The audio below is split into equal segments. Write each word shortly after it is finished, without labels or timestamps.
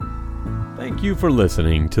Thank you for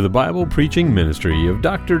listening to the Bible preaching ministry of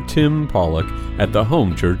Dr. Tim Pollock at the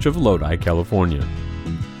Home Church of Lodi, California.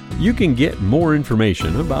 You can get more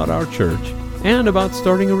information about our church and about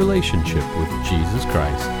starting a relationship with Jesus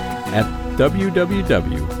Christ at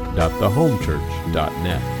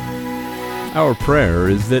www.thehomechurch.net. Our prayer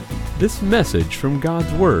is that this message from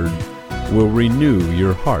God's Word will renew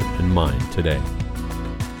your heart and mind today.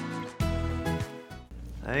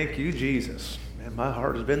 Thank you, Jesus. Man, my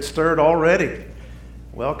heart has been stirred already.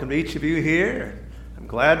 Welcome to each of you here. I'm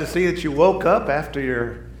glad to see that you woke up after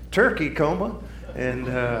your turkey coma and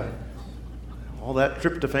all that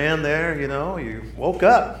tryptophan there, you woke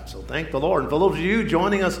up. So thank the Lord. And for those of you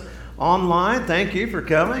joining us online, thank you for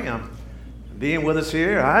coming. Being with us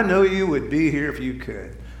here. I know you would be here if you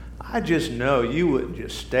could. I just know you wouldn't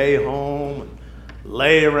just stay home and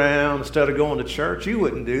lay around instead of going to church. You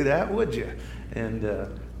wouldn't do that, would you? And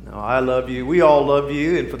no, I love you. We all love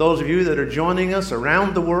you. And for those of you that are joining us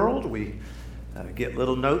around the world, we get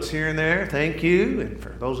little notes here and there. Thank you. And for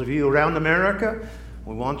those of you around America,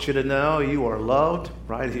 we want you to know you are loved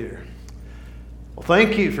right here. Well,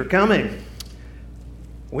 thank you for coming.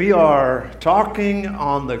 We are talking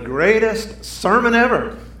on the greatest sermon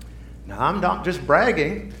ever. Now, I'm not just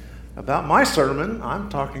bragging about my sermon. I'm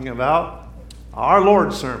talking about our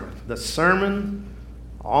Lord's sermon, the Sermon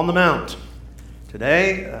on the Mount.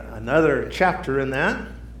 Today, another chapter in that,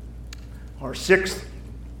 our sixth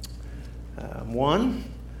one.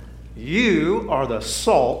 You are the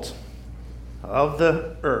salt of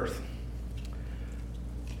the earth.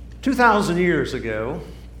 2,000 years ago,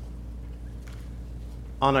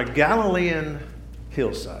 on a Galilean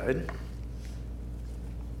hillside,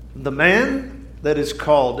 the man that is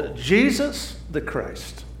called Jesus the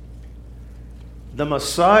Christ, the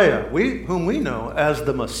Messiah, whom we know as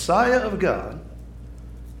the Messiah of God,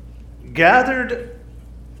 gathered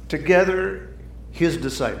together his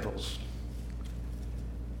disciples.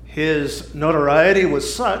 His notoriety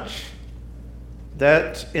was such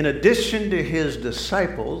that in addition to his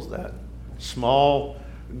disciples, that small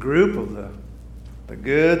group of the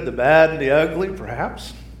good, the bad, and the ugly,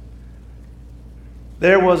 perhaps,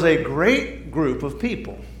 there was a great group of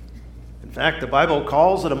people. In fact, the Bible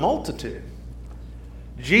calls it a multitude.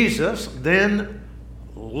 Jesus then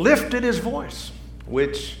lifted his voice,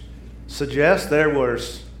 which suggests there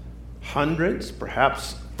was hundreds,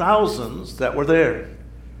 perhaps thousands that were there.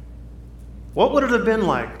 What would it have been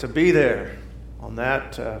like to be there on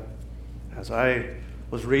that, as I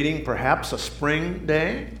was reading, perhaps a spring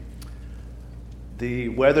day? The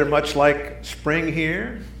weather much like spring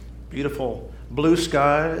here, beautiful blue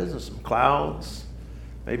skies and some clouds,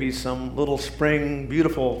 maybe some little spring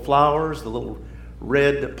beautiful flowers, the little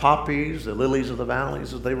red poppies, the lilies of the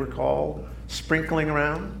valleys as they were called, sprinkling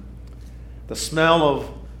around. The smell of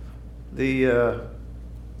the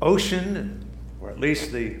ocean, or at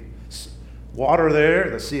least the water there,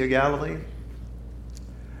 the Sea of Galilee.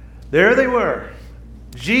 There they were.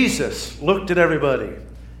 Jesus looked at everybody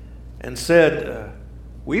and said,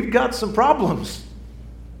 we've got some problems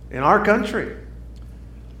in our country.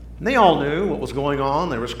 And they all knew what was going on.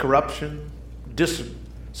 There was corruption,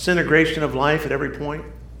 disintegration of life at every point.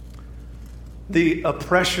 The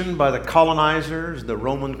oppression by the colonizers, the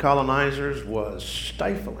Roman colonizers, was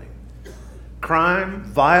stifling. Crime,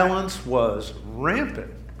 violence was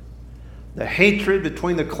rampant. The hatred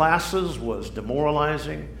between the classes was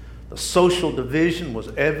demoralizing. The social division was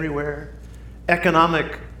everywhere.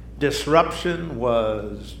 Economic disruption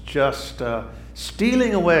was just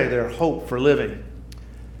stealing away their hope for living.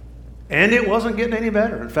 And it wasn't getting any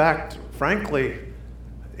better. In fact, frankly,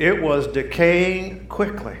 it was decaying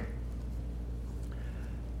quickly.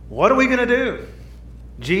 What are we going to do?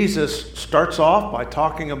 Jesus starts off by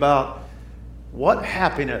talking about what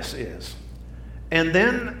happiness is. And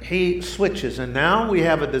then he switches. And now we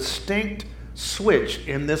have a distinct switch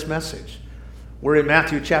in this message. We're in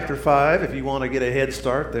Matthew chapter 5, if you want to get a head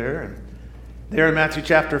start there. And there in Matthew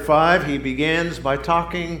chapter 5, he begins by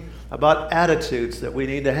talking about attitudes that we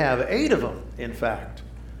need to have. 8 of them, in fact.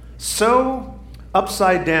 So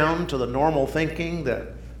upside down to the normal thinking that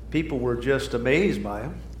people were just amazed by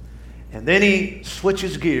him. And then he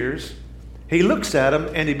switches gears. He looks at them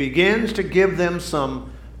and he begins to give them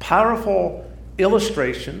some powerful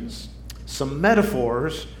illustrations, some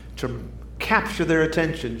metaphors to capture their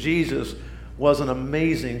attention. Jesus was an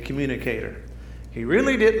amazing communicator. He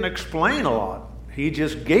really didn't explain a lot. He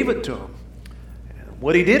just gave it to them.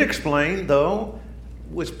 What he did explain, though,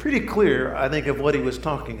 was pretty clear, I think, of what he was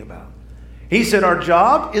talking about. He said, our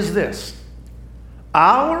job is this.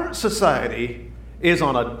 Our society is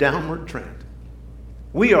on a downward trend.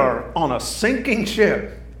 We are on a sinking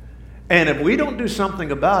ship. And if we don't do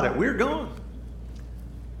something about it, we're gone.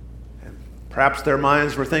 And perhaps their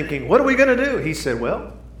minds were thinking, what are we going to do? He said,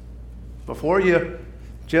 well, before you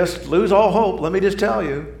just lose all hope, let me just tell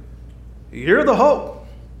you, you're the hope.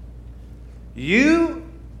 You,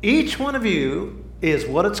 each one of you, is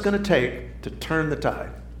what it's going to take to turn the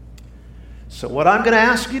tide. So what I'm going to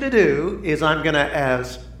ask you to do is I'm going to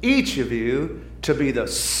ask each of you to be the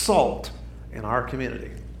salt in our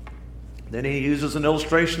community. Then he uses an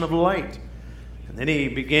illustration of light. And then he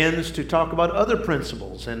begins to talk about other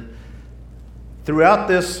principles. And throughout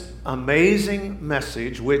this amazing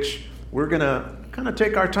message, which we're going to kind of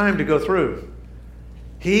take our time to go through,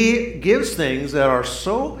 he gives things that are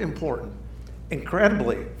so important.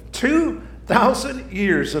 Incredibly, 2,000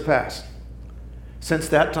 years have passed since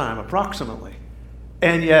that time, approximately.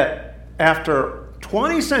 And yet, after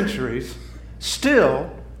 20 centuries, still,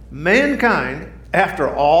 mankind,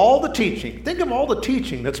 after all the teaching, think of all the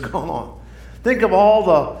teaching that's gone on. Think of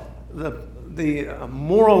all the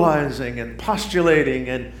moralizing and postulating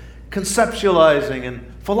and conceptualizing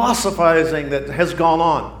and philosophizing that has gone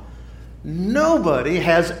on. Nobody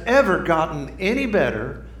has ever gotten any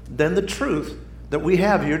better than the truth that we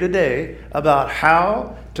have here today about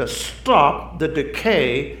how to stop the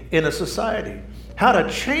decay in a society, how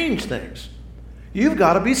to change things. You've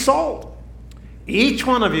got to be salt. Each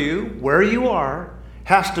one of you, where you are,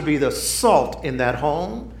 has to be the salt in that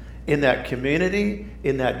home, in that community,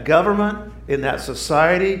 in that government, in that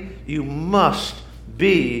society. You must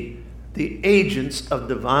be the agents of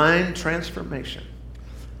divine transformation.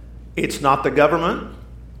 It's not the government.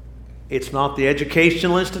 It's not the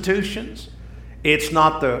educational institutions. It's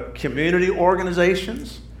not the community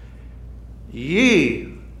organizations.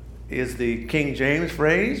 Ye is the King James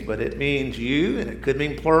phrase, but it means you, and it could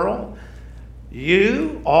mean plural.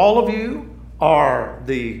 You, all of you, are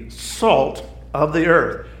the salt of the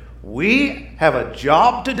earth. We have a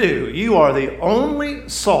job to do. You are the only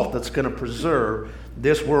salt that's going to preserve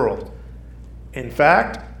this world. In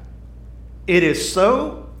fact, it is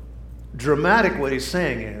so dramatic what he's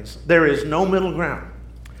saying is, there is no middle ground.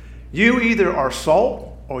 You either are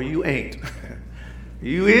salt or you ain't.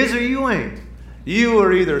 You is or you ain't. You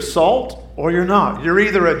are either salt or you're not. You're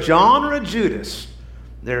either a John or a Judas.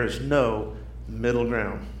 There is no middle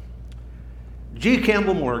ground. G.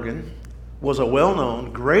 Campbell Morgan was a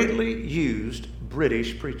well-known, greatly used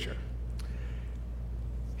British preacher.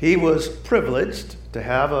 He was privileged to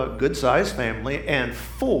have a good-sized family, and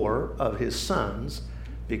 4 of his sons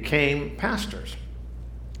became pastors.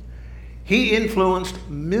 He influenced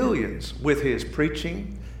millions with his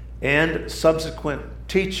preaching and subsequent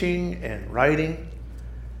teaching and writing.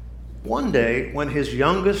 One day, when his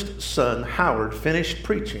youngest son, Howard, finished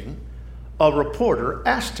preaching, a reporter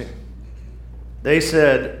asked him. They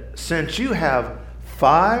said, since you have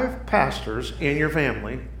 5 pastors in your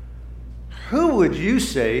family, who would you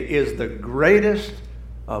say is the greatest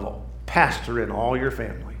of pastor in all your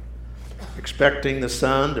family? Expecting the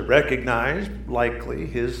son to recognize, likely,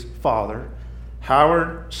 his father,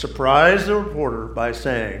 Howard surprised the reporter by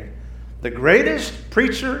saying, the greatest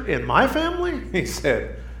preacher in my family? He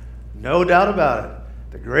said, no doubt about it.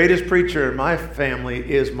 The greatest preacher in my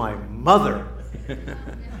family is my mother.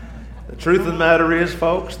 The truth of the matter is,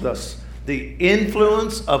 folks, the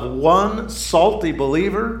influence of one salty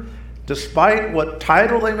believer, despite what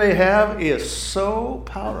title they may have, is so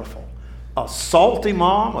powerful. A salty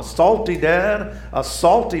mom, a salty dad, a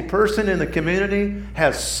salty person in the community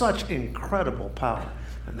has such incredible power.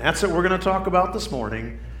 And that's what we're going to talk about this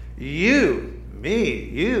morning. You, me,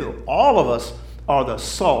 you, all of us are the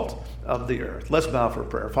salt of the earth. Let's bow for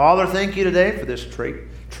prayer. Father, thank you today for this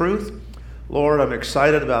truth. Lord, I'm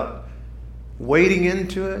excited about wading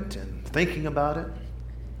into it and thinking about it.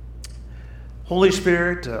 Holy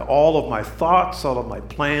Spirit, all of my thoughts, all of my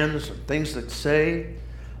plans, things that say,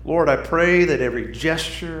 Lord, I pray that every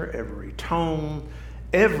gesture, every tone,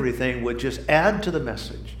 everything would just add to the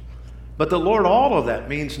message. But the Lord, all of that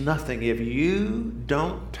means nothing if you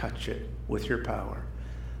don't touch it with your power.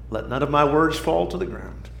 Let none of my words fall to the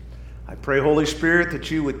ground. I pray, Holy Spirit,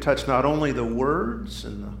 that you would touch not only the words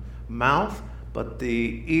and the mouth, but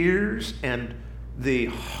the ears and the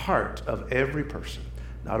heart of every person,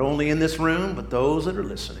 not only in this room, but those that are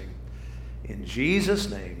listening. In Jesus'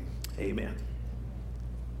 name, amen.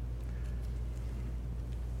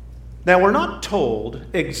 Now, we're not told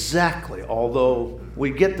exactly, although we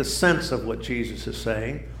get the sense of what Jesus is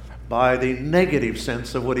saying by the negative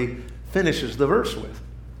sense of what he finishes the verse with.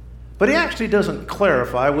 But he actually doesn't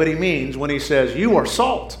clarify what he means when he says, you are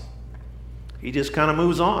salt. He just kind of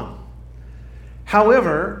moves on.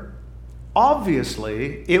 However,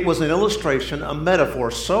 obviously, it was an illustration, a metaphor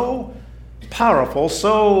so powerful,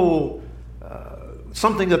 so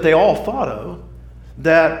something that they all thought of,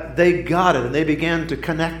 that they got it and they began to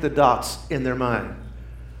connect the dots in their mind.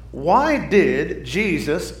 Why did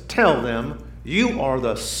Jesus tell them, "You are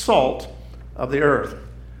the salt of the earth"?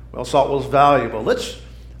 Well, salt was valuable. Let's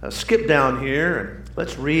skip down here and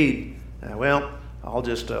let's read. I'll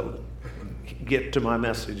just get to my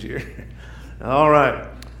message here. All right.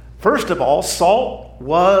 First of all, salt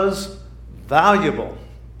was valuable.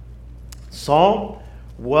 Salt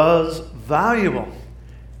was valuable.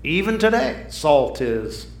 Even today, salt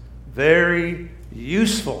is very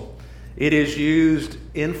useful. It is used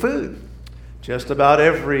in food. Just about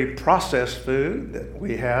every processed food that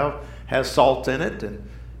we have has salt in it. And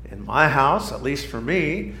in my house, at least for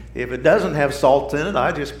me, if it doesn't have salt in it,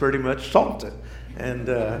 I just pretty much salt it. And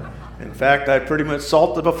in fact, I pretty much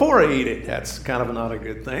salt it before I eat it. That's kind of not a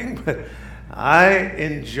good thing, but I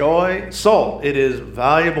enjoy salt. It is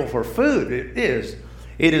valuable for food. It is.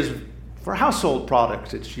 It is for household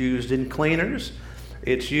products. It's used in cleaners.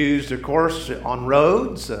 It's used, of course, on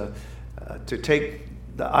roads to take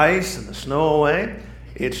the ice and the snow away.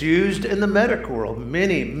 It's used in the medical world.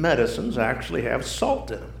 Many medicines actually have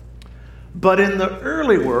salt in them. But in the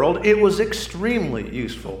early world, it was extremely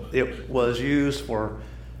useful. It was used for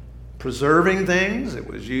preserving things. It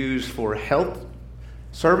was used for health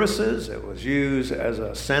services. It was used as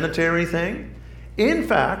a sanitary thing. In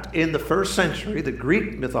fact, in the first century, the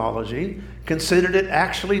Greek mythology considered it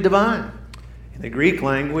actually divine. In the Greek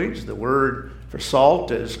language, the word for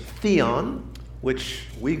salt is theon, which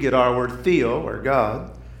we get our word theo, or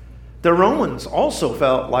God. The Romans also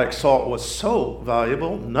felt like salt was so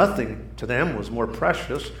valuable, nothing to them was more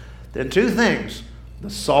precious than two things, the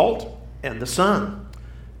salt and the sun.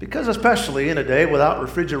 Because especially in a day without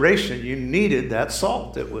refrigeration, you needed that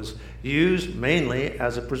salt. It was used mainly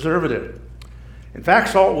as a preservative. In fact,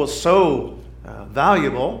 salt was so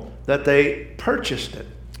valuable that they purchased it.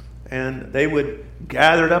 And they would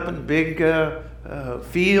gather it up in big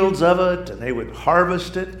fields of it, and they would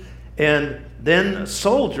harvest it. And then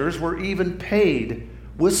soldiers were even paid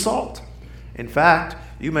with salt. In fact,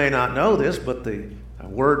 you may not know this, but the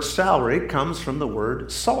word salary comes from the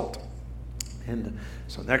word salt. And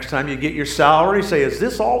so next time you get your salary, say, "Is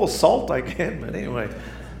this all the salt I get?" But anyway,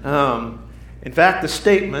 in fact, the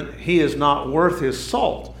statement, "He is not worth his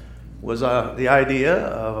salt," was the idea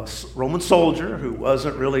of a Roman soldier who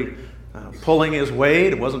wasn't really pulling his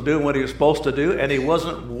weight, wasn't doing what he was supposed to do, and he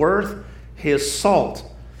wasn't worth his salt.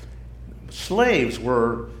 Slaves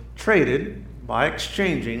were traded by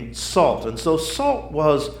exchanging salt, and so salt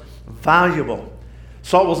was valuable.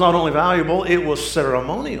 Salt was not only valuable, it was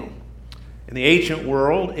ceremonial. In the ancient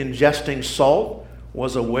world, ingesting salt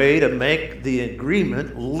was a way to make the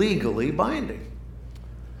agreement legally binding.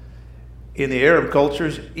 In the Arab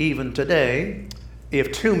cultures, even today,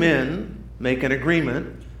 if two men make an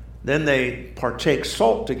agreement, then they partake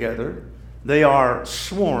salt together, they are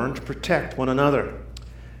sworn to protect one another.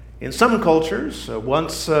 In some cultures,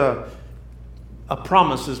 once a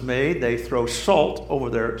promise is made, they throw salt over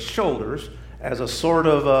their shoulders as a sort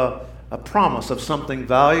of a promise of something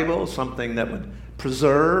valuable, something that would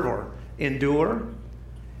preserve or endure.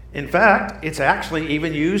 In fact, it's actually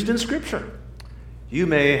even used in Scripture. You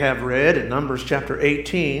may have read in Numbers chapter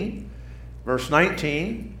 18, verse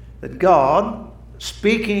 19, that God,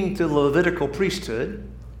 speaking to the Levitical priesthood,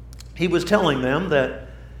 he was telling them that,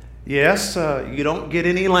 yes, you don't get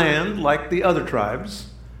any land like the other tribes,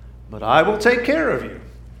 but I will take care of you.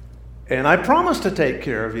 And I promise to take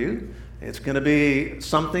care of you. It's going to be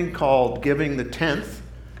something called giving the tenth,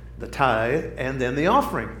 the tithe, and then the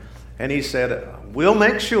offering. And he said, we'll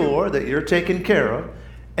make sure that you're taken care of.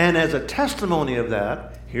 And as a testimony of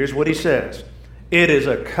that, here's what he says. It is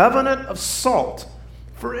a covenant of salt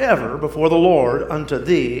forever before the Lord unto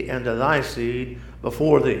thee and to thy seed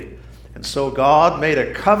before thee. And so God made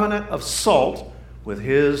a covenant of salt with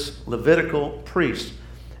his Levitical priests,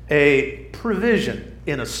 a provision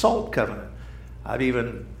in a salt covenant. I've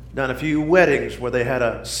even done a few weddings where they had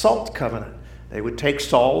a salt covenant. They would take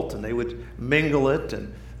salt and they would mingle it,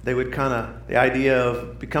 and they would the idea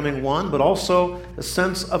of becoming one, but also the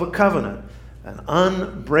sense of a covenant, an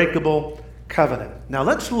unbreakable covenant. Now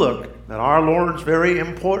let's look at our Lord's very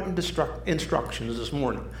important instructions this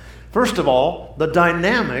morning. First of all, the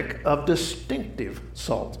dynamic of distinctive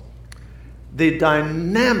salt. The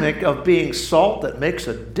dynamic of being salt that makes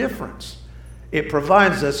a difference. It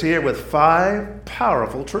provides us here with 5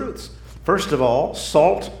 powerful truths. First of all,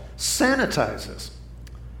 salt sanitizes.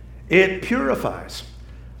 It purifies.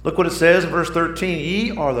 Look what it says in verse 13.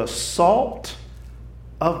 Ye are the salt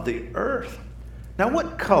of the earth. Now,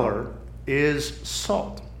 what color is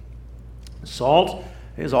salt? Salt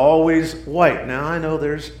is always white. Now, I know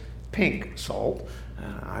there's pink salt.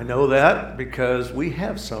 I know that because we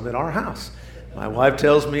have some in our house. My wife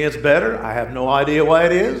tells me it's better. I have no idea why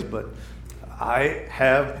it is, but I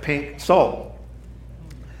have pink salt.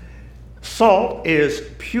 Salt is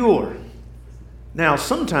pure. Now,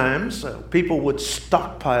 sometimes people would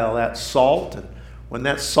stockpile that salt, and when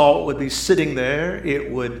that salt would be sitting there,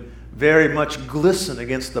 it would very much glisten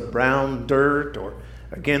against the brown dirt or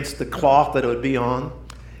against the cloth that it would be on.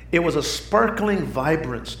 It was a sparkling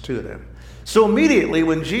vibrance to them. So immediately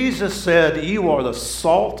when Jesus said, "You are the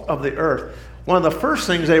salt of the earth," one of the first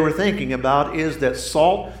things they were thinking about is that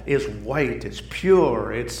salt is white, it's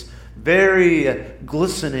pure, it's very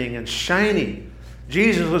glistening and shiny.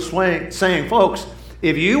 Jesus was saying, folks,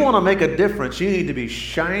 if you want to make a difference, you need to be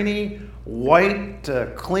shiny, white,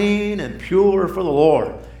 clean, and pure for the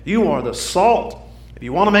Lord. You are the salt. If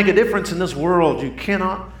you want to make a difference in this world, you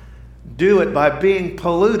cannot do it by being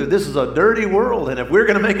polluted. This is a dirty world, and if we're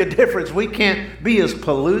going to make a difference, we can't be as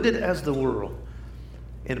polluted as the world.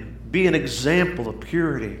 And be an example of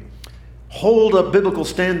purity. Hold up biblical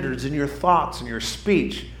standards in your thoughts, in your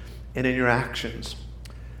speech, and in your actions.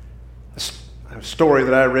 A story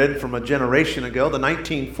that I read from a generation ago, the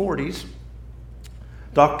 1940s,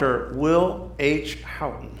 Dr. Will H.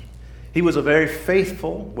 Houghton. He was a very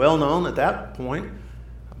faithful, well-known at that point,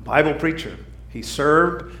 Bible preacher. He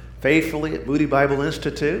served faithfully at Moody Bible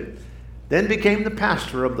Institute, then became the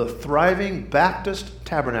pastor of the thriving Baptist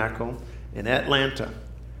Tabernacle in Atlanta.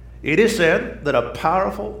 It is said that a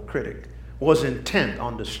powerful critic was intent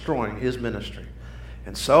on destroying his ministry.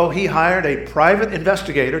 And so he hired a private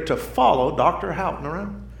investigator to follow Dr. Houghton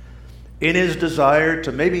around in his desire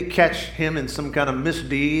to maybe catch him in some kind of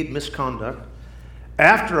misconduct.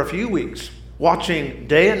 After a few weeks, watching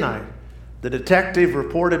day and night, the detective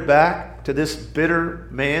reported back to this bitter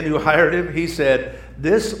man who hired him. He said,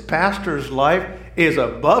 "This pastor's life is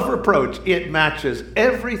above reproach. It matches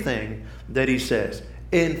everything that he says."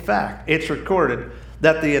 In fact, it's recorded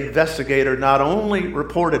that the investigator not only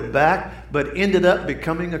reported back, but ended up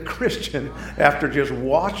becoming a Christian after just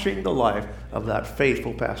watching the life of that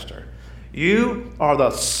faithful pastor. You are the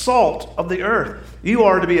salt of the earth. You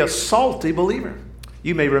are to be a salty believer.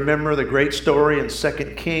 You may remember the great story in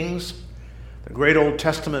 2 Kings, the great Old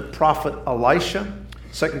Testament prophet Elisha.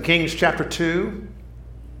 2 Kings chapter 2.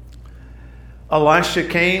 Elisha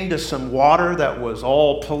came to some water that was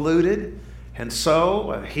all polluted, and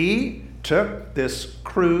so he took this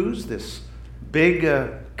cruse, this big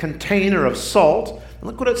container of salt, and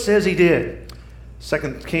look what it says he did.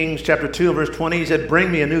 2 Kings chapter 2 verse 20, he said,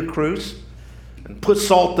 "Bring me a new cruse," and put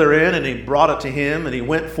salt therein, and he brought it to him, and he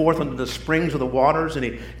went forth unto the springs of the waters, and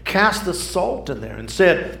he cast the salt in there, and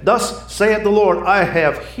said, "Thus saith the Lord, I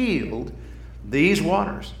have healed these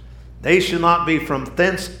waters. They shall not be from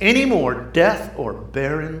thence any more death or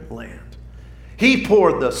barren land." He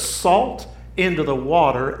poured the salt into the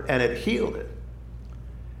water, and it healed it.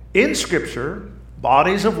 In Scripture,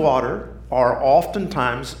 bodies of water are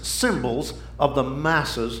oftentimes symbols of the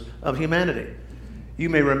masses of humanity. You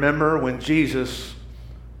may remember when Jesus,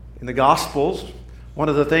 in the Gospels, one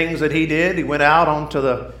of the things that he did, he went out onto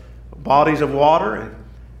the bodies of water, and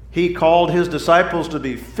he called his disciples to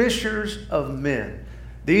be fishers of men.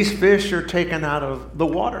 These fish are taken out of the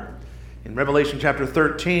water. In Revelation chapter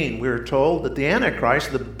 13, we are told that the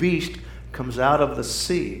Antichrist, the beast, comes out of the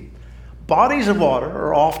sea. Bodies of water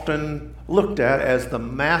are often looked at as the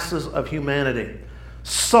masses of humanity.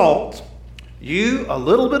 Salt, a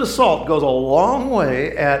little bit of salt goes a long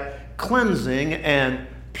way at cleansing and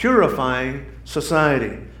purifying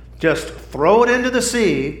society. Just throw it into the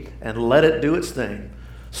sea and let it do its thing.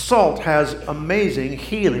 Salt has amazing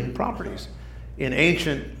healing properties. In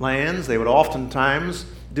ancient lands, they would oftentimes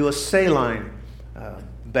do a saline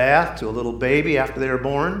bath to a little baby after they were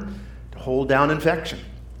born, hold down infection.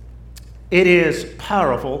 It is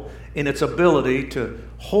powerful in its ability to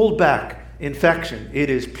hold back infection. It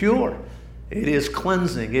is pure. It is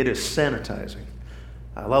cleansing. It is sanitizing.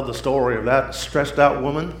 I love the story of that stressed out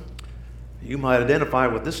woman. You might identify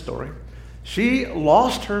with this story. She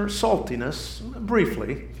lost her saltiness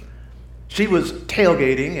briefly. She was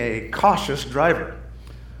tailgating a cautious driver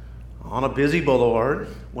on a busy boulevard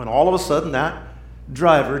when all of a sudden that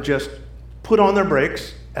driver just put on their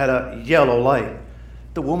brakes at a yellow light.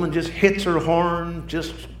 The woman just hits her horn,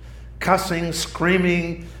 just cussing,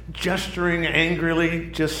 screaming, gesturing angrily,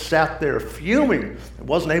 just sat there fuming and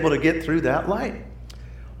wasn't able to get through that light.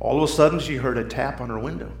 All of a sudden, she heard a tap on her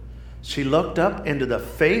window. She looked up into the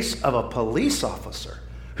face of a police officer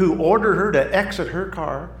who ordered her to exit her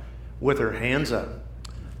car with her hands up.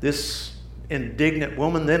 This indignant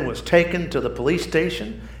woman then was taken to the police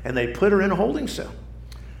station, and they put her in a holding cell.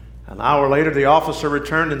 An hour later, the officer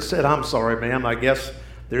returned and said, "I'm sorry, ma'am, I guess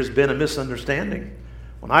there's been a misunderstanding.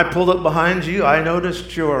 When I pulled up behind you, I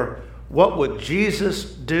noticed your 'What Would Jesus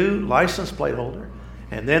Do' license plate holder.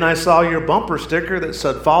 And then I saw your bumper sticker that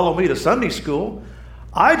said, 'Follow me to Sunday school.'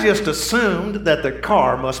 I just assumed that the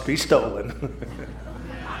car must be stolen."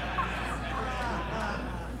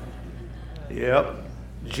 Yep.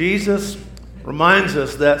 Jesus reminds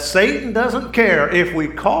us that Satan doesn't care if we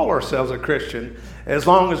call ourselves a Christian as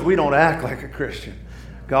long as we don't act like a Christian.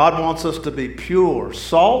 God wants us to be pure.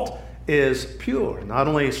 Salt is pure. Not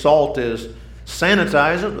only salt is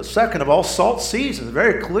sanitizes, but second of all, salt seasons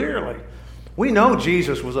very clearly. We know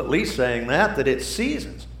Jesus was at least saying that it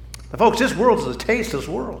seasons. Now, folks, this world is a tasteless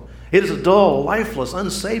world. It is a dull, lifeless,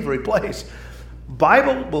 unsavory place.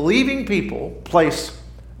 Bible-believing people place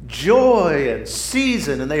joy and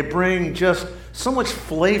season, and they bring just so much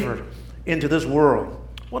flavor into this world.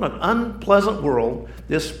 What an unpleasant world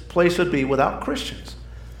this place would be without Christians.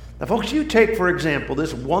 Now, folks, you take, for example,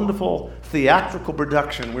 this wonderful theatrical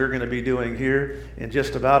production we're going to be doing here in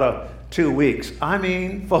just about 2 weeks. I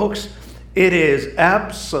mean, folks, it is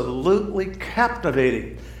absolutely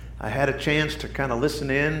captivating. I had a chance to kind of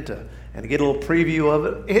listen in and get a little preview of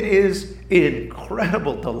it. It is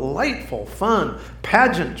incredible, delightful, fun,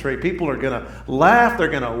 pageantry. People are going to laugh. They're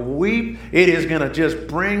going to weep. It is going to just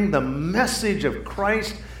bring the message of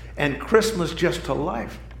Christ and Christmas just to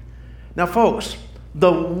life. Now, folks,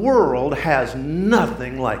 the world has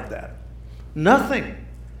nothing like that. Nothing.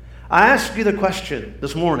 I ask you the question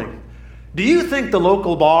this morning. Do you think the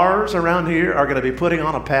local bars around here are going to be putting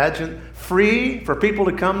on a pageant free for people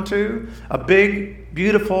to come to? A big,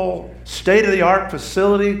 beautiful, state-of-the-art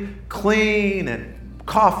facility, clean and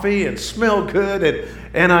coffee and smell good.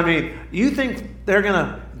 And I mean, you think they're going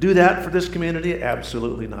to do that for this community?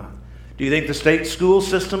 Absolutely not. Do you think the state school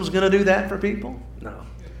system is going to do that for people? No.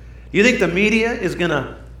 Do you think the media is going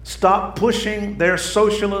to stop pushing their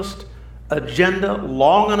socialist agenda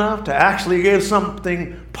long enough to actually give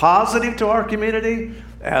something positive to our community?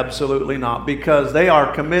 Absolutely not, because they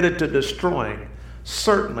are committed to destroying,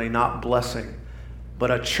 certainly not blessing.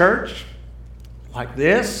 But a church like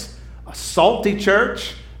this, a salty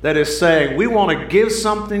church that is saying, we want to give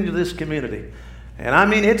something to this community. And I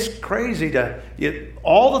mean, it's crazy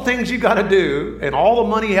all the things you got to do and all the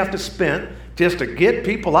money you have to spend just to get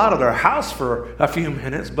people out of their house for a few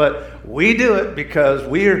minutes, but we do it because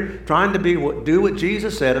we're trying to do what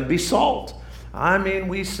Jesus said and be salt. I mean,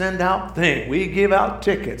 we send out things, we give out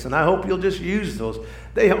tickets, and I hope you'll just use those.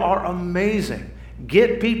 They are amazing.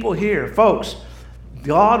 Get people here. Folks,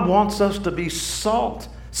 God wants us to be salt.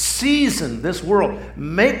 Season this world.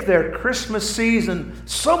 Make their Christmas season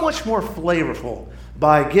so much more flavorful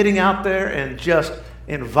by getting out there and just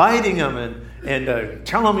inviting them and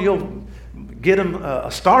tell them you'll get them a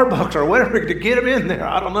Starbucks or whatever to get them in there.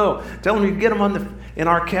 I don't know. Tell them you can get them in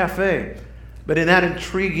our cafe. But in that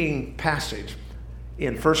intriguing passage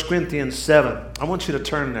in 1 Corinthians 7, I want you to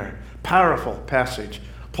turn there. Powerful passage.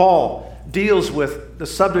 Paul deals with the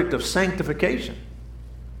subject of sanctification,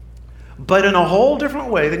 but in a whole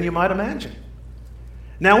different way than you might imagine.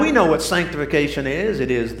 Now we know what sanctification is.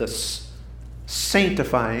 It is the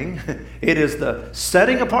sanctifying. It is the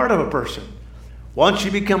setting apart of a person. Once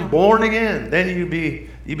you become born again, then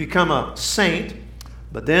you become a saint.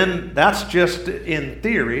 But then that's just in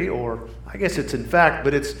theory, or I guess it's in fact,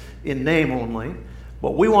 but it's in name only.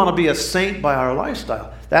 But we want to be a saint by our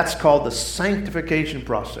lifestyle. That's called the sanctification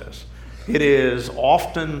process. It is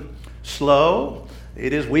often slow.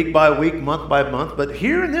 It is week by week, month by month. But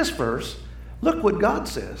here in this verse, look what God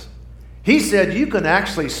says. He said you can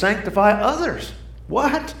actually sanctify others.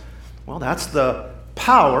 What? Well, that's the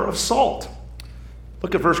power of salt.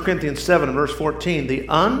 Look at 1 Corinthians 7 verse 14. The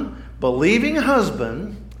unbelieving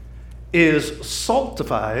husband is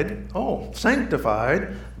sanctified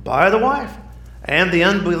by the wife. And the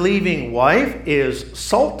unbelieving wife is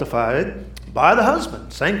sanctified by the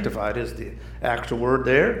husband. Sanctified is the actual word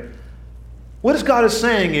there. What God is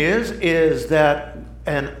saying is that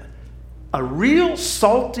a real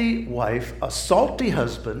salty wife, a salty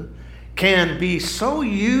husband, can be so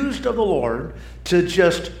used of the Lord to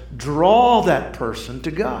just draw that person to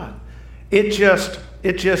God.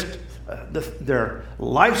 Their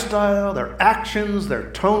lifestyle, their actions,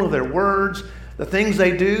 their tone of their words, the things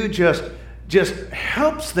they do just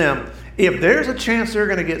helps them. If there's a chance they're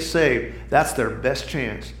going to get saved, that's their best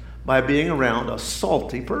chance by being around a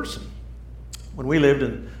salty person. When we lived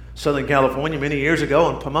in Southern California many years ago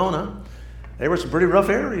in Pomona, there were some pretty rough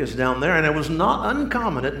areas down there, and it was not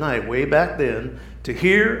uncommon at night, way back then, to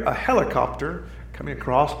hear a helicopter coming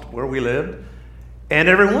across where we lived. And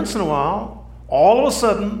every once in a while, all of a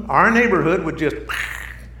sudden, our neighborhood would just,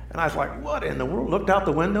 and I was like, what in the world? Looked out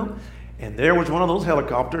the window, and there was one of those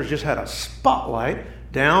helicopters, just had a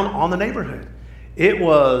spotlight down on the neighborhood. It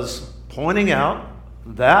was pointing out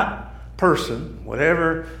that person,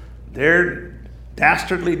 whatever their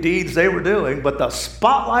dastardly deeds they were doing, but the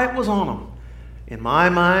spotlight was on them. In my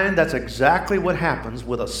mind, that's exactly what happens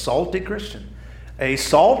with a salty Christian. A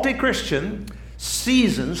salty Christian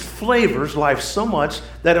seasons, flavors life so much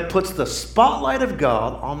that it puts the spotlight of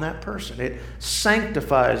God on that person. It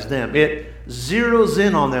sanctifies them. It zeroes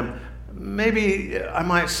in on them. Maybe I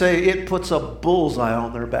might say it puts a bullseye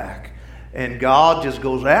on their back. And God just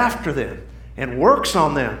goes after them and works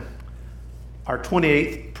on them. Our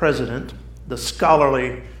 28th president, the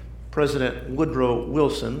scholarly President Woodrow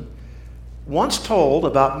Wilson, once told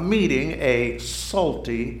about meeting a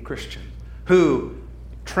salty Christian who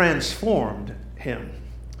transformed him.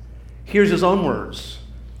 Here's his own words.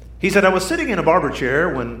 He said, I was sitting in a barber chair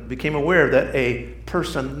when became aware that a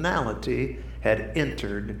personality had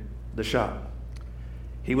entered the shop.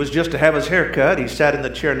 He was just to have his hair cut. He sat in the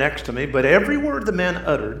chair next to me, but every word the man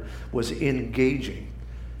uttered was engaging.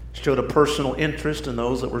 Showed a personal interest in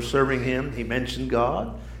those that were serving him. He mentioned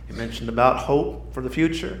God. He mentioned about hope for the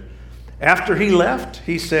future. After he left,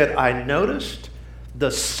 he said, I noticed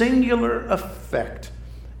the singular effect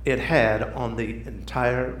it had on the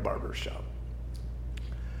entire barbershop.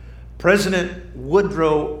 President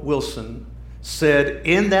Woodrow Wilson said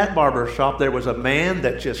in that barbershop there was a man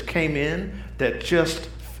that just came in that just,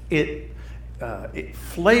 it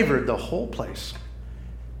flavored the whole place.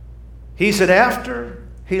 He said after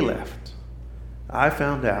he left, I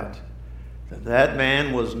found out that that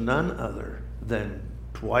man was none other than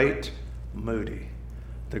Dwight Moody,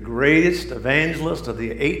 the greatest evangelist of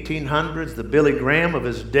the 1800s, the Billy Graham of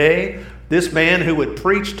his day. This man who would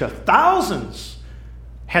preach to thousands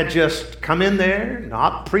had just come in there,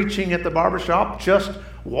 not preaching at the barbershop, just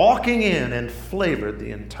walking in and flavored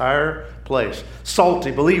the entire place.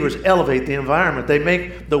 Salty believers elevate the environment. They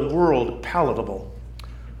make the world palatable.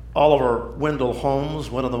 Oliver Wendell Holmes,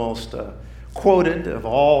 one of the most quoted of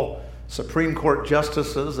all Supreme Court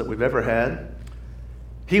justices that we've ever had,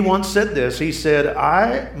 he once said this. He said,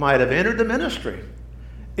 I might have entered the ministry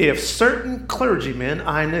if certain clergymen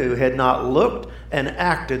I knew had not looked and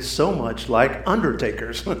acted so much like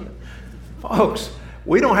undertakers. Folks,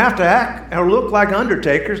 we don't have to act or look like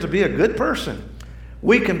undertakers to be a good person.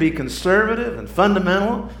 We can be conservative and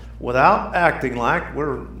fundamental without acting like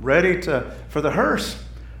we're ready for the hearse.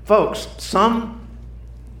 Folks, some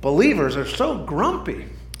believers are so grumpy.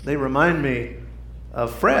 They remind me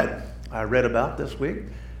of Fred, I read about this week.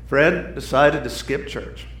 Fred decided to skip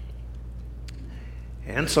church.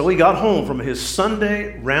 And so he got home from his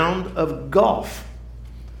Sunday round of golf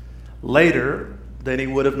later than he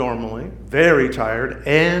would have normally, very tired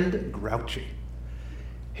and grouchy.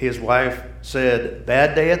 His wife said,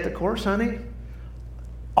 bad day at the course, honey?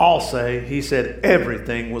 I'll say, he said,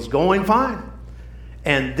 everything was going fine.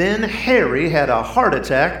 And then Harry had a heart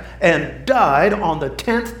attack and died on the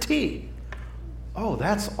 10th tee. Oh,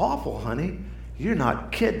 that's awful, honey. You're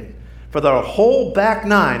not kidding. For the whole back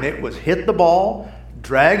nine, it was hit the ball,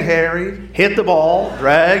 drag Harry, hit the ball,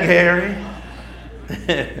 drag Harry.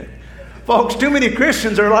 Folks, too many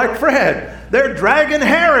Christians are like Fred. They're dragging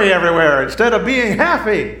Harry everywhere instead of being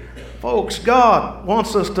happy. Folks, God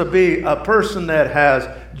wants us to be a person that has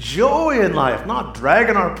joy in life, not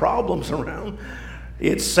dragging our problems around.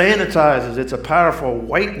 It sanitizes. It's a powerful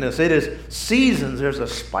whiteness. It is seasons. There's a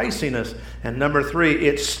spiciness. And number 3,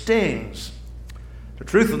 it stings. The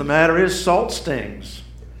truth of the matter is salt stings.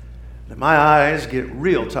 And my eyes get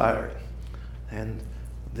real tired. And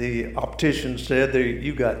the optician said,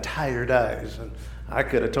 you got tired eyes. And I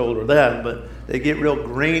could have told her that, but they get real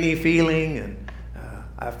grainy feeling. And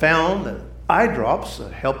I found that eye drops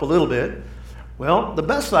help a little bit. Well, the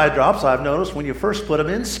best eye drops I've noticed when you first put them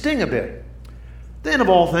in sting a bit. Then of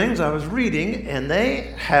all things, I was reading, and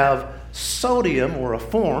they have sodium or a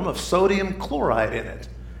form of sodium chloride in it.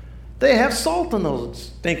 They have salt in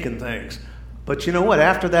those stinking things. But you know what?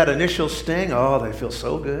 After that initial sting, oh, they feel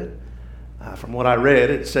so good. From what I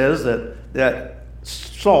read, it says that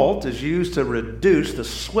salt is used to reduce the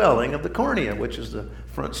swelling of the cornea, which is the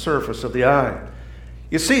front surface of the eye.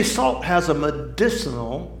 You see, salt has a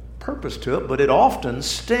medicinal purpose to it, but it often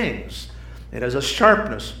stings. It has a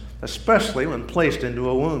sharpness, especially when placed into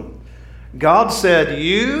a wound. God said,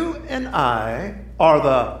 you and I are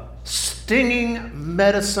the stinging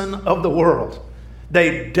medicine of the world.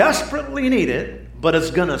 They desperately need it, but it's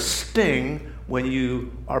going to sting when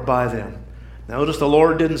you are by them. Notice the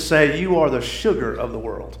Lord didn't say, you are the sugar of the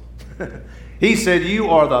world. He said, you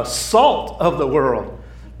are the salt of the world.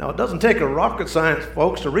 Now, it doesn't take a rocket science,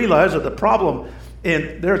 folks, to realize that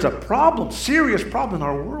there's a problem, serious problem in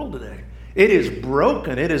our world today. It is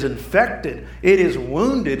broken, it is infected, it is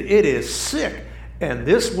wounded, it is sick, and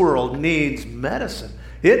this world needs medicine.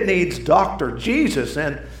 It needs Dr. Jesus,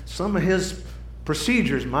 and some of his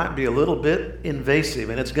procedures might be a little bit invasive,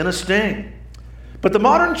 and it's going to sting. But the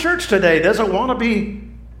modern church today doesn't want to be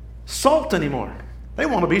salt anymore. They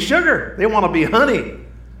want to be sugar. They want to be honey.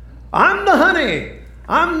 I'm the honey.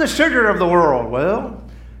 I'm the sugar of the world. Well,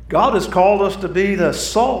 God has called us to be the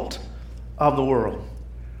salt of the world.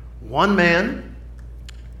 One man,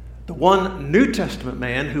 the one New Testament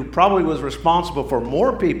man who probably was responsible for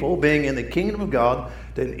more people being in the kingdom of God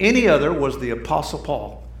than any other, was the Apostle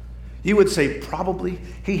Paul. You would say probably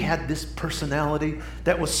he had this personality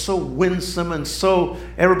that was so winsome and so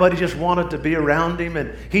everybody just wanted to be around him,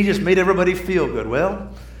 and he just made everybody feel good.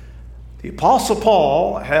 Well, the Apostle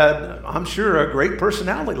Paul had, I'm sure, a great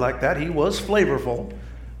personality like that. He was flavorful,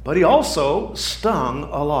 but he also stung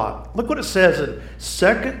a lot. Look what it says in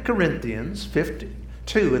 2 Corinthians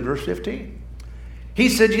 2 and verse 15. He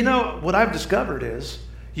said, you know, what I've discovered is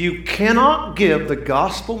you cannot give the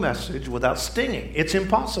gospel message without stinging. It's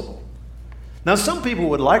impossible. Now, some people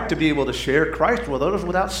would like to be able to share Christ with others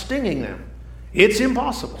without stinging them. It's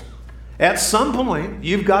impossible. At some point,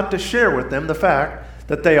 you've got to share with them the fact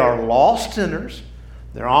that they are lost sinners,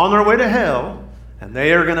 they're on their way to hell, and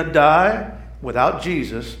they are going to die without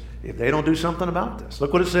Jesus if they don't do something about this.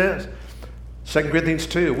 Look what it says. 2 Corinthians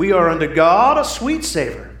 2, we are unto God a sweet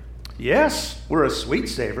savor. Yes, we're a sweet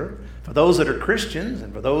savor for those that are Christians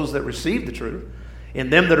and for those that receive the truth,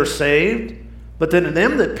 in them that are saved, but then in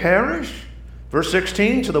them that perish. Verse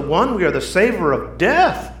 16, to the one we are the savor of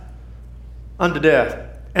death unto death,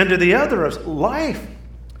 and to the other of life.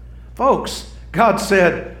 Folks, God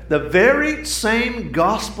said the very same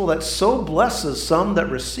gospel that so blesses some that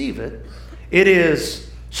receive it, it is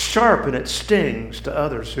sharp and it stings to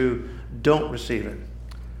others who don't receive it.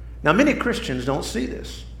 Now, many Christians don't see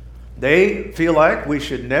this. They feel like we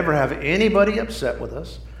should never have anybody upset with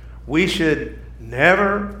us. We should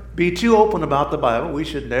never be too open about the Bible. We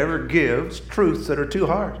should never give truths that are too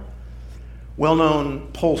hard.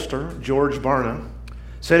 Well-known pollster George Barna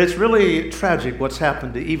said it's really tragic what's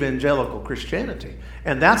happened to evangelical Christianity.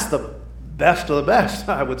 And that's the best of the best,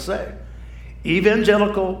 I would say.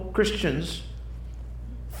 Evangelical Christians,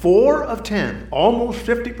 4 of 10, almost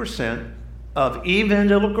 50% of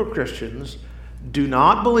evangelical Christians do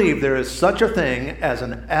not believe there is such a thing as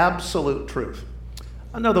an absolute truth.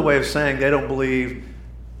 Another way of saying they don't believe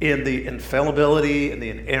in the infallibility and the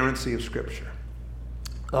inerrancy of Scripture.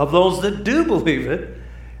 Of those that do believe it,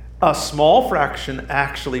 a small fraction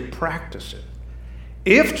actually practice it.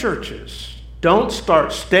 If churches don't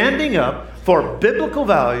start standing up for biblical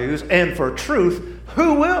values and for truth,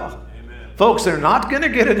 who will? Folks, they're not going to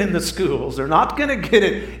get it in the schools. They're not going to get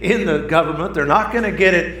it in the government. They're not going to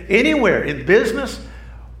get it anywhere. In business,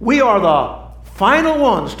 we are the final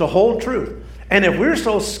ones to hold truth. And if we're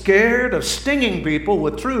so scared of stinging people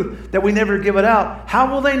with truth that we never give it out,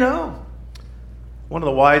 how will they know? One of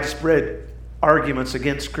the widespread arguments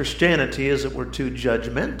against Christianity is that we're too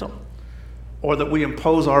judgmental, or that we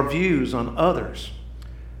impose our views on others.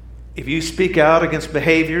 If you speak out against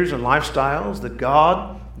behaviors and lifestyles that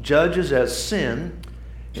God judges as sin,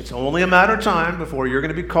 it's only a matter of time before you're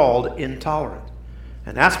going to be called intolerant.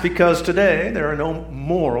 And that's because today there are no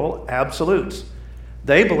moral absolutes.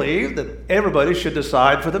 They believe that everybody should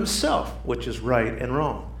decide for themselves which is right and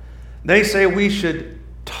wrong. They say we should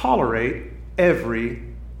tolerate every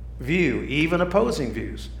view, even opposing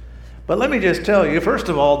views. But let me just tell you, first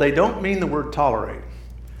of all, they don't mean the word tolerate.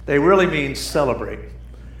 They really mean celebrate.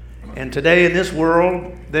 And today in this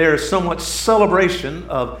world, there is so much celebration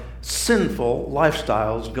of sinful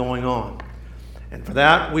lifestyles going on. And for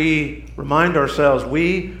that, we remind ourselves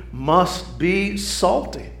we must be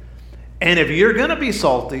salty. And if you're going to be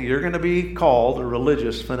salty, you're going to be called a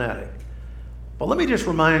religious fanatic. But let me just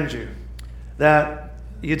remind you that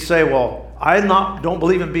you'd say, well, I don't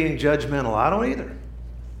believe in being judgmental. I don't either.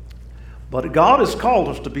 But God has called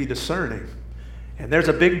us to be discerning. And there's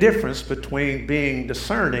a big difference between being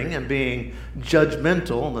discerning and being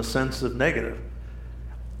judgmental in the sense of negative.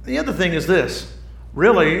 The other thing is this.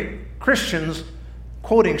 Really, Christians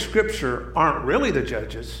quoting Scripture aren't really the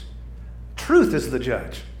judges. Truth is the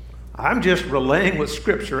judge. I'm just relaying what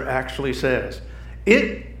Scripture actually says.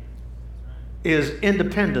 is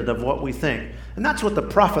independent of what we think. And that's what the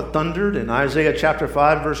prophet thundered in Isaiah chapter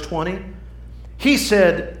 5, verse 20. He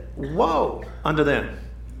said, woe unto them.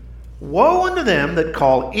 Woe unto them that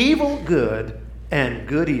call evil good and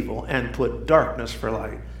good evil, and put darkness for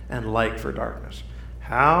light and light for darkness.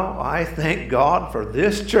 How I thank God for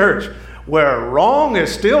this church, where wrong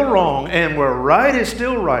is still wrong and where right is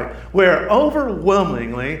still right, where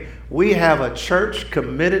overwhelmingly we have a church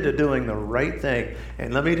committed to doing the right thing.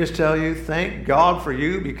 And let me just tell you, thank God for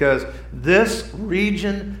you, because this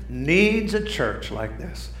region needs a church like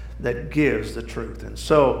this that gives the truth. And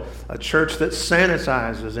so a church that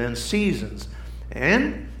sanitizes and seasons,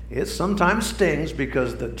 and it sometimes stings,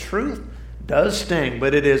 because the truth does sting,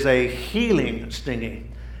 but it is a healing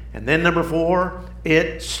stinging. And then number 4,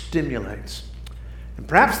 it stimulates. And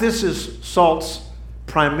perhaps this is salt's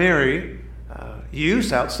primary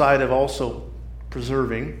use outside of also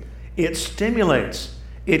preserving. It stimulates.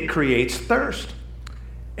 It creates thirst.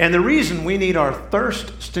 And the reason we need our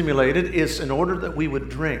thirst stimulated is in order that we would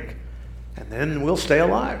drink, and then we'll stay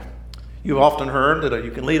alive. You've often heard that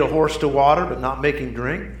you can lead a horse to water but not make him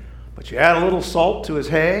drink, but you add a little salt to his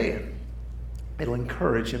hay and it'll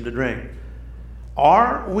encourage him to drink.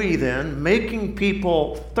 Are we then making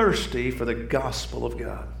people thirsty for the gospel of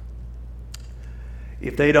God?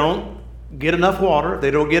 If they don't get enough water, if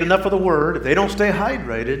they don't get enough of the word, if they don't stay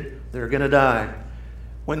hydrated, they're going to die.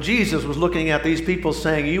 When Jesus was looking at these people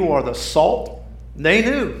saying, you are the salt, they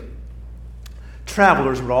knew.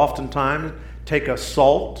 Travelers would oftentimes take a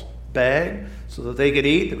salt bag so that they could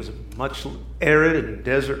eat. There was a much arid and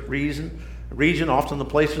desert region, often the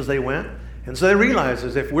places they went. And so they realized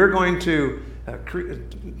is if we're going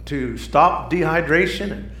to stop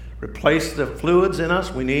dehydration and replace the fluids in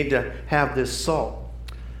us, we need to have this salt.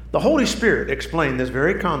 The Holy Spirit explained this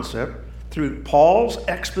very concept through Paul's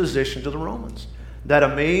exposition to the Romans. That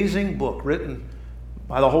amazing book written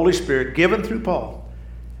by the Holy Spirit, given through Paul.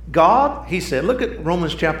 God, he said, look at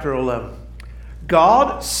Romans chapter 11.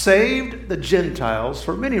 God saved the Gentiles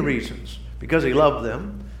for many reasons. Because he loved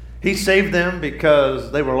them. He saved them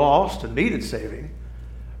because they were lost and needed saving.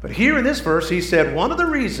 But here in this verse, he said, one of the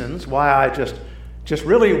reasons why I just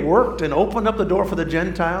really worked and opened up the door for the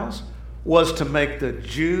Gentiles was to make the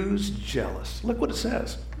Jews jealous. Look what it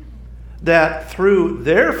says. That through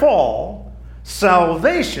their fall,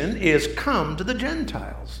 salvation is come to the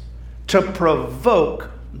Gentiles to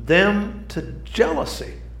provoke them to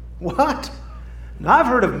jealousy. What? Now, I've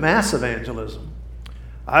heard of mass evangelism.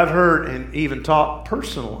 I've heard and even taught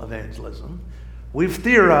personal evangelism. We've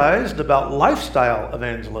theorized about lifestyle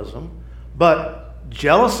evangelism, but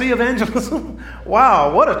jealousy evangelism?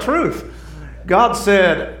 Wow, what a truth. God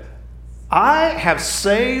said, I have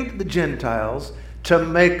saved the Gentiles to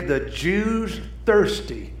make the Jews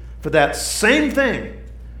thirsty for that same thing.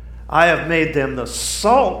 I have made them the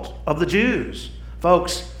salt of the Jews.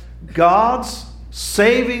 Folks, God's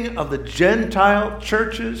saving of the Gentile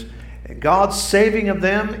churches and God's saving of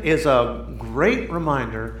them is a great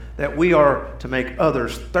reminder that we are to make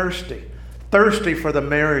others thirsty. Thirsty for the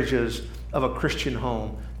marriages of a Christian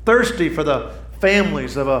home. Thirsty for the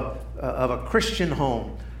families of a Christian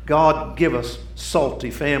home. God, give us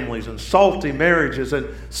salty families and salty marriages and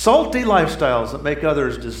salty lifestyles that make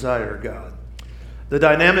others desire God. The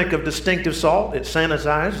dynamic of distinctive salt, it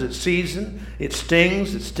sanitizes, it seasons, it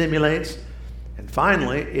stings, it stimulates, and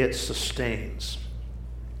finally, it sustains.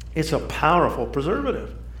 It's a powerful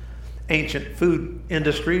preservative. Ancient food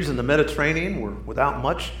industries in the Mediterranean were without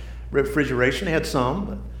much refrigeration. They had some,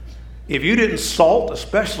 but if you didn't salt,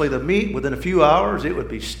 especially the meat, within a few hours, it would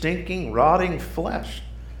be stinking, rotting flesh.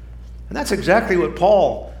 And that's exactly what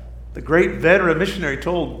Paul, the great veteran missionary,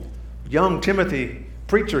 told young Timothy,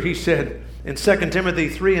 preacher. He said in 2 Timothy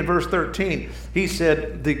 3 and verse 13, he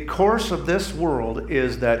said, the course of this world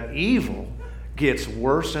is that evil gets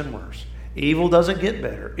worse and worse. Evil doesn't get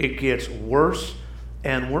better. It gets worse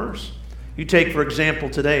and worse. You take, for example,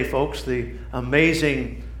 today, folks, the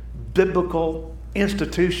amazing biblical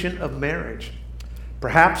institution of marriage.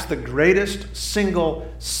 Perhaps the greatest single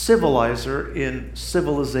civilizer in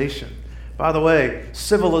civilization. By the way,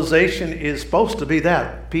 civilization is supposed to be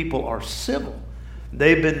that. People are civil.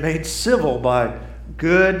 They've been made civil by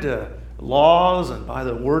good laws and by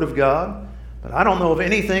the Word of God. But I don't know of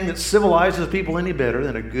anything that civilizes people any better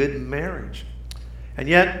than a good marriage. And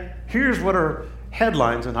yet, here's what are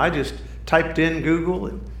headlines. And I just typed in Google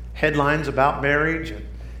and headlines about marriage. And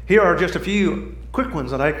here are just a few quick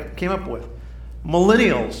ones that I came up with.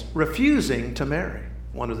 Millennials refusing to marry,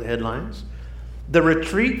 one of the headlines. The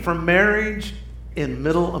retreat from marriage in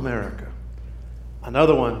Middle America.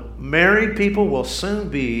 Another one, married people will soon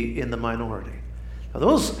be in the minority. Now,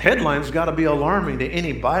 those headlines got to be alarming to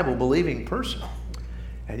any Bible-believing person.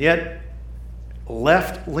 And yet,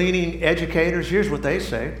 left-leaning educators, here's what they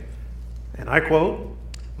say, and I quote,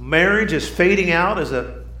 "Marriage is fading out as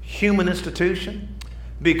a human institution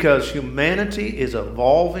because humanity is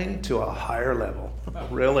evolving to a higher level."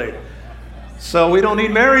 Really? So we don't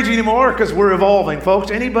need marriage anymore because we're evolving.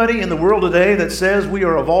 Folks, anybody in the world today that says we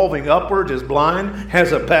are evolving upwards is blind,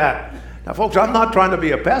 has a bat. Now, folks, I'm not trying to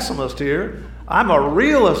be a pessimist here. I'm a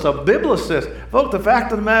realist, a biblicist. Folks, the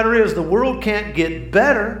fact of the matter is the world can't get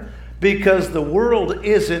better because the world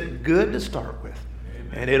isn't good to start with.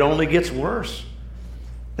 And it only gets worse.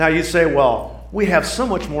 Now you say, well, we have so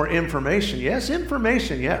much more information. Yes,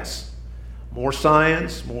 information, yes. More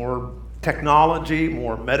science, more technology,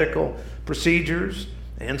 more medical procedures,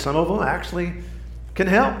 and some of them actually can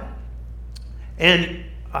help. And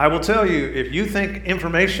I will tell you, if you think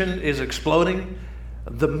information is exploding,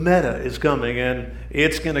 the meta is coming and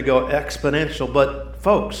it's going to go exponential. But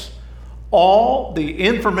folks, all the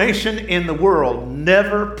information in the world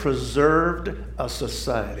never preserved a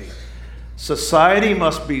society. Society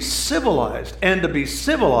must be civilized, and to be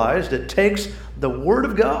civilized, it takes the Word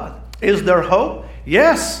of God. Is there hope?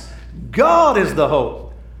 Yes, God is the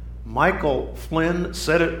hope. Michael Flynn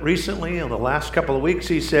said it recently in the last couple of weeks.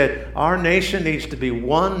 He said, our nation needs to be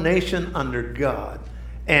one nation under God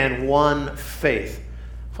and one faith.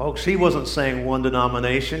 Folks, he wasn't saying one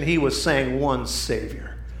denomination. He was saying one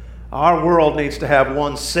Savior. Our world needs to have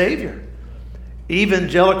one Savior.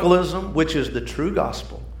 Evangelicalism, which is the true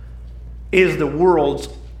gospel, is the world's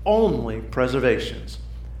only preservations.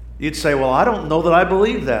 You'd say, well, I don't know that I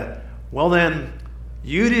believe that. Well, then,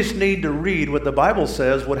 you just need to read what the Bible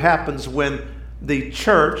says, what happens when the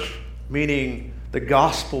church, meaning the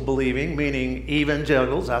gospel believing, meaning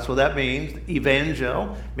evangelicals, that's what that means.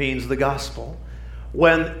 Evangel means the gospel.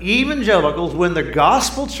 When evangelicals, when the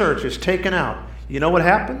gospel church is taken out, you know what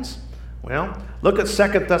happens? Well, look at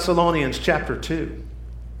 2 Thessalonians chapter 2.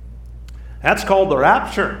 That's called the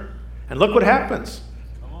rapture. And look what happens.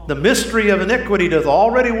 The mystery of iniquity doth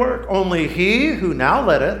already work. Only he who now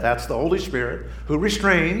letteth, that's the Holy Spirit, who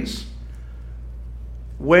restrains,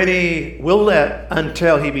 when he will let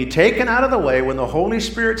until he be taken out of the way, when the Holy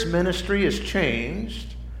Spirit's ministry is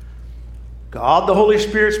changed, God the Holy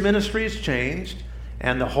Spirit's ministry is changed,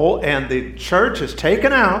 and the church is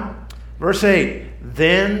taken out. Verse 8,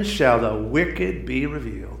 then shall the wicked be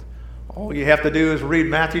revealed. All you have to do is read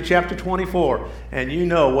Matthew chapter 24, and you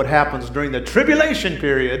know what happens during the tribulation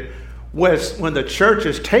period when the church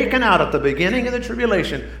is taken out at the beginning of the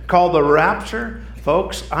tribulation, called the rapture.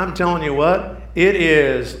 Folks, I'm telling you what, it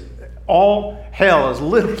is, all hell is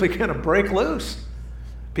literally going to break loose.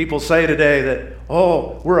 People say today that,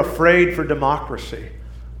 oh, we're afraid for democracy.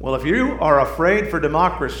 Well, if you are afraid for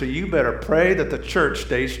democracy, you better pray that the church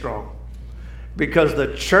stays strong. Because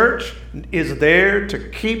the church is there to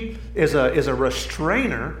keep, is a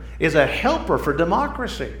restrainer, is a helper for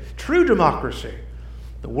democracy, true democracy.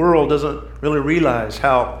 The world doesn't really realize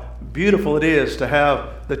how beautiful it is to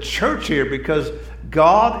have the church here, because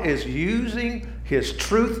God is using His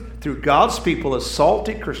truth through God's people as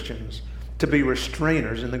salty Christians to be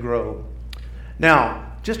restrainers in the grove.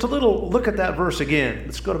 Now, just a little look at that verse again.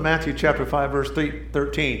 Let's go to Matthew chapter 5, verse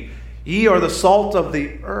 13. Ye are the salt of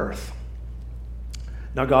the earth.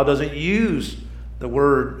 Now, God doesn't use the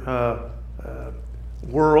word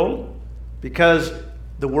world, because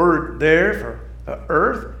the word there for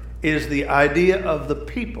earth is the idea of the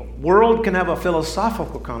people. World can have a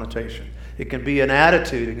philosophical connotation. It can be an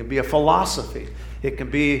attitude. It can be a philosophy. It can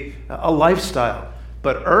be a lifestyle.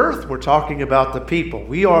 But earth, we're talking about the people.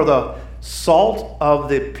 We are the salt of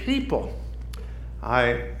the people.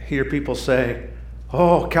 I hear people say,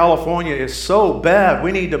 oh, California is so bad,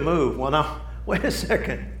 we need to move. Well, now, wait a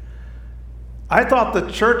second. I thought the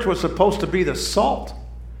church was supposed to be the salt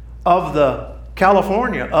of the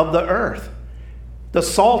California, of the earth. The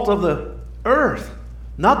salt of the earth,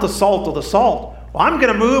 not the salt of the salt. Well, I'm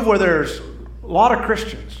going to move where there's a lot of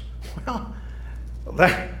Christians. Well,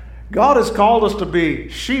 God has called us to be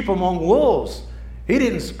sheep among wolves. He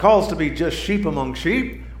didn't call us to be just sheep among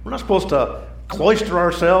sheep. We're not supposed to cloister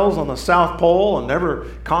ourselves on the South Pole and never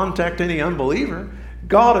contact any unbeliever.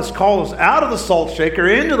 God has called us out of the salt shaker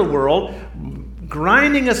into the world,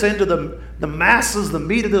 grinding us into the masses, the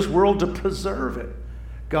meat of this world, to preserve it.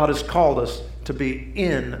 God has called us to be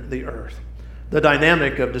in the earth. The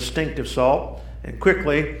dynamic of distinctive salt, and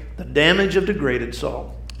quickly, the damage of degraded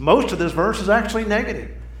salt. Most of this verse is actually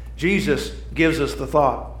negative. Jesus gives us the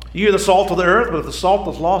thought. Ye are the salt of the earth, but if the salt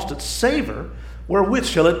has lost its savor, wherewith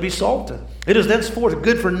shall it be salted? It is thenceforth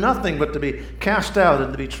good for nothing but to be cast out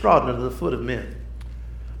and to be trodden under the foot of men.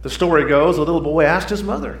 The story goes, the little boy asked his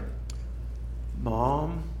mother,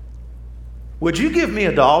 "Mom, would you give me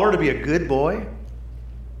 $1 to be a good boy?"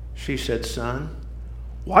 She said, "Son,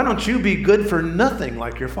 why don't you be good for nothing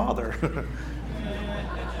like your father?"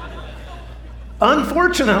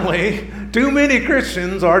 Unfortunately, too many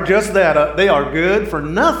Christians are just that. They are good for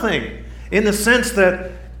nothing, in the sense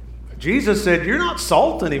that Jesus said, you're not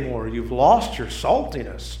salt anymore. You've lost your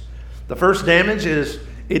saltiness. The first damage is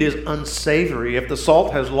it is unsavory. If the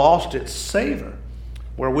salt has lost its savor,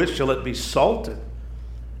 wherewith shall it be salted?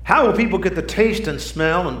 How will people get the taste and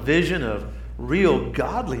smell and vision of real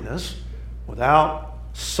godliness without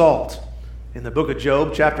salt? In the book of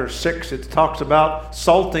Job, chapter 6, it talks about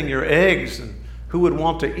salting your eggs. And who would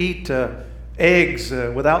want to eat eggs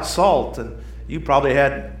without salt? And you probably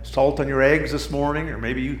had salt on your eggs this morning, or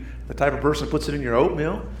maybe you the type of person who puts it in your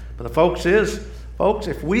oatmeal. But the folks,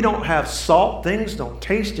 if we don't have salt, things don't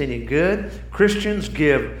taste any good. Christians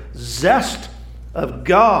give zest of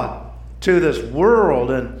God to this world.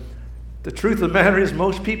 And the truth of the matter is,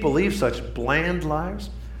 most people lead such bland lives.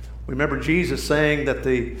 Remember Jesus saying that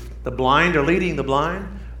the blind are leading the blind?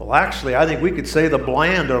 Well, actually, I think we could say the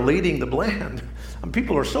bland are leading the bland. And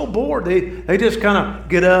people are so bored, they just kind of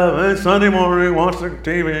get up, Sunday morning, watch the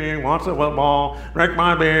TV, watch the football, drink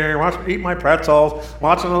my beer, eat my pretzels,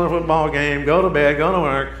 watch another football game, go to bed, go to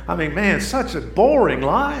work. I mean, man, such a boring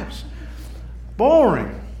lives.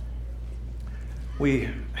 Boring. We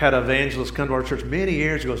had an evangelist come to our church many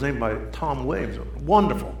years ago. His name was Tom Williams.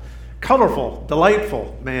 Wonderful, colorful,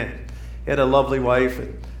 delightful man. He had a lovely wife,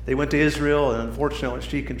 and they went to Israel, and unfortunately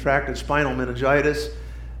she contracted spinal meningitis.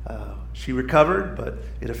 She recovered, but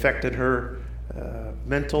it affected her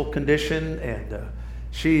mental condition, and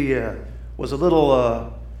she was a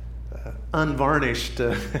little unvarnished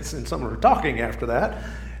in some of her talking after that.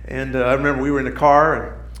 And I remember we were in the car,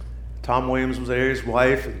 and Tom Williams was there, his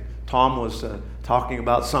wife, and Tom was talking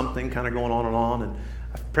about something kind of going on, and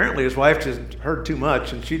apparently his wife just heard too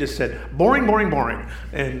much, and she just said, "Boring, boring, boring."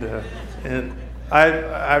 And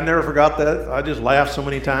I've never forgot that. I just laughed so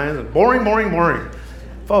many times. Boring, boring, boring.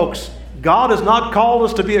 Folks, God has not called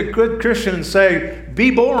us to be a good Christian and say,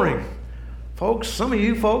 be boring. Folks, some of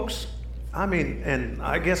you folks, I mean, and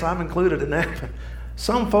I guess I'm included in that.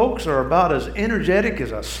 Some folks are about as energetic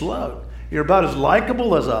as a slug. You're about as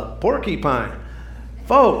likable as a porcupine.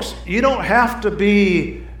 Folks, you don't have to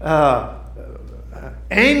be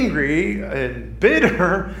angry and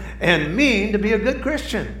bitter and mean to be a good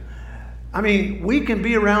Christian. I mean, we can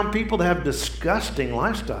be around people that have disgusting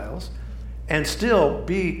lifestyles and still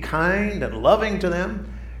be kind and loving to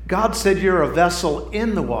them. God said you're a vessel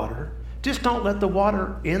in the water. Just don't let the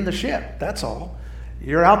water in the ship. That's all.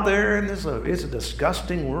 You're out there, and it's a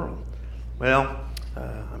disgusting world. Well,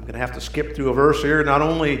 I'm going to have to skip through a verse here. Not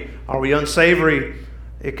only are we unsavory,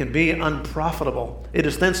 it can be unprofitable. It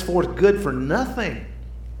is thenceforth good for nothing.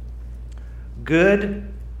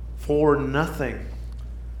 Good for nothing.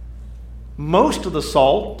 Most of the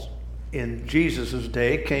salt in Jesus'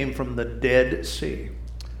 day came from the Dead Sea,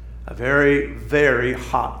 a very, very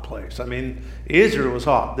hot place. I mean, Israel was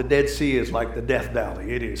hot. The Dead Sea is like the Death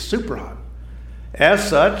Valley. It is super hot. As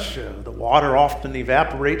such, the water often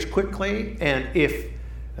evaporates quickly, and if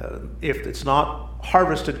it's not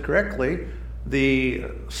harvested correctly, the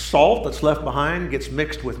salt that's left behind gets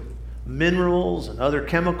mixed with minerals and other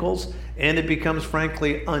chemicals, and it becomes,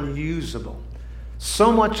 frankly, unusable.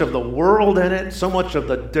 So much of the world in it, so much of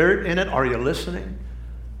the dirt in it, are you listening?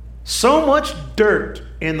 So much dirt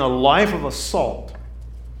in the life of a salt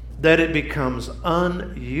that it becomes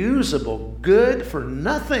unusable, good for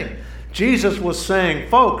nothing. Jesus was saying,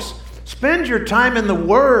 folks, spend your time in the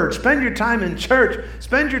Word, spend your time in church,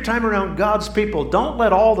 spend your time around God's people. Don't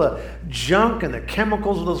let all the junk and the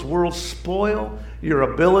chemicals of this world spoil your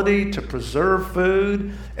ability to preserve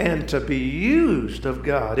food and to be used of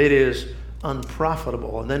God. It is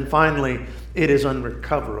unprofitable. And then finally, it is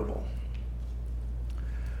unrecoverable.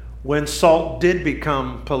 When salt did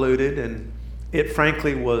become polluted, and it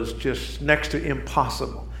frankly was just next to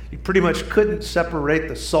impossible. You pretty much couldn't separate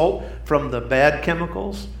the salt from the bad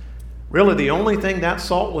chemicals. Really, the only thing that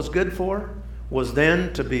salt was good for was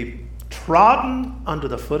then to be trodden under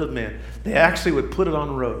the foot of men. They actually would put it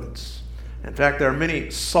on roads. In fact, there are many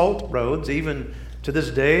salt roads. Even to this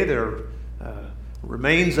day, there are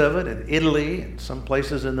remains of it in Italy and some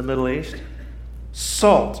places in the Middle East.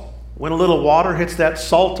 Salt. When a little water hits that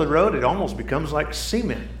salted road, it almost becomes like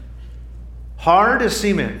cement. Hard as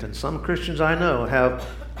cement. And some Christians I know have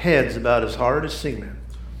heads about as hard as cement.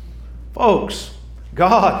 Folks,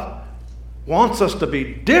 God wants us to be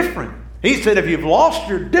different. He said, if you've lost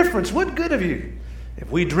your difference, what good have you?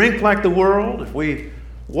 If we drink like the world, if we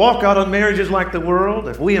walk out on marriages like the world,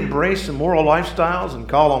 if we embrace immoral lifestyles and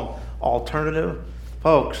call them alternative,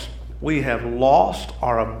 folks, we have lost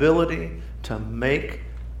our ability to make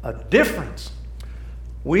a difference.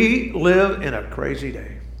 We live in a crazy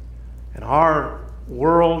day, and our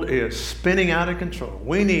world is spinning out of control.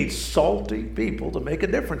 We need salty people to make a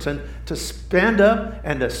difference and to stand up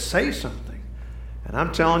and to say something. And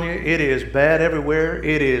I'm telling you, it is bad everywhere.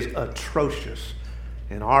 It is atrocious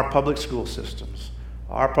in our public school systems.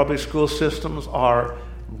 Our public school systems are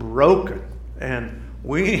broken, and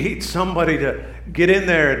we need somebody to get in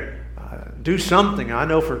there and do something. I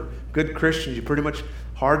know for good Christians, you're pretty much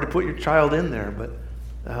hard to put your child in there, but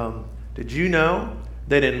did you know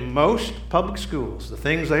that in most public schools, the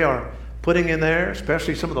things they are putting in there,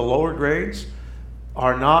 especially some of the lower grades,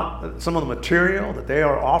 are not some of the material that they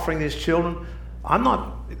are offering these children?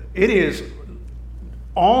 It is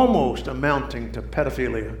almost amounting to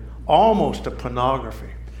pedophilia, almost to pornography,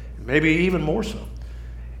 maybe even more so.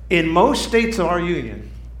 In most states of our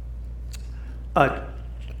union, a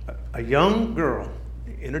young girl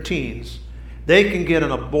in her teens, they can get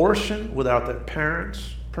an abortion without their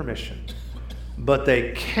parents' permission, but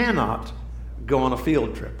they cannot go on a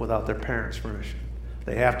field trip without their parents' permission.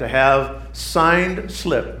 They have to have signed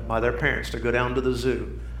slip by their parents to go down to the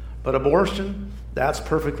zoo. But abortion, that's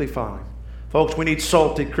perfectly fine. Folks, we need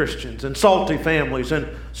salty Christians and salty families and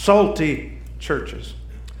salty churches.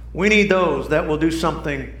 We need those that will do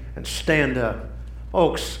something and stand up.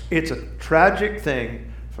 Folks, it's a tragic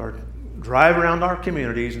thing for drive around our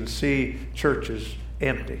communities and see churches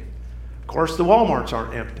empty. Of course, the Walmarts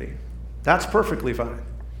aren't empty. That's perfectly fine.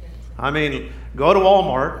 I mean, go to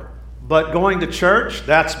Walmart, but going to church,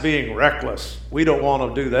 that's being reckless. We don't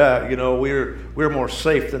want to do that. You know, we're more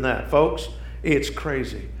safe than that. Folks, it's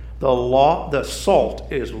crazy. The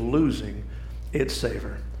salt is losing its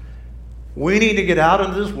savor. We need to get out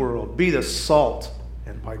into this world, be the salt,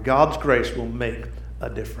 and by God's grace, we'll make a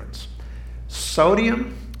difference.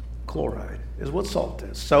 Sodium chloride is what salt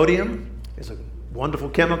is. Sodium is a wonderful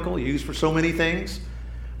chemical used for so many things,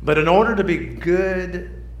 but in order to be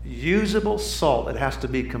good, usable salt, it has to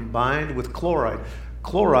be combined with chloride.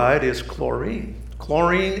 Chloride is chlorine.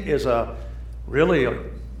 Chlorine is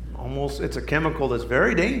it's a chemical that's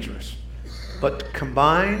very dangerous, but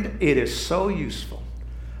combined, it is so useful.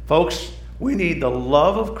 Folks, we need the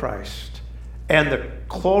love of Christ and the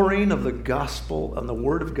chlorine of the gospel and the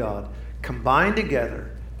word of God combined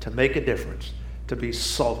together to make a difference, to be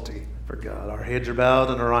salty for God. Our heads are bowed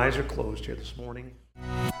and our eyes are closed here this morning.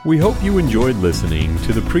 We hope you enjoyed listening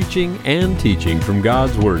to the preaching and teaching from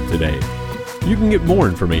God's Word today. You can get more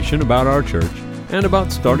information about our church and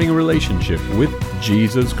about starting a relationship with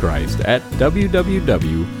Jesus Christ at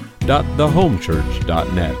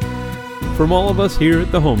www.thehomechurch.net. From all of us here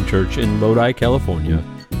at the Home Church in Lodi, California,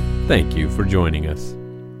 thank you for joining us.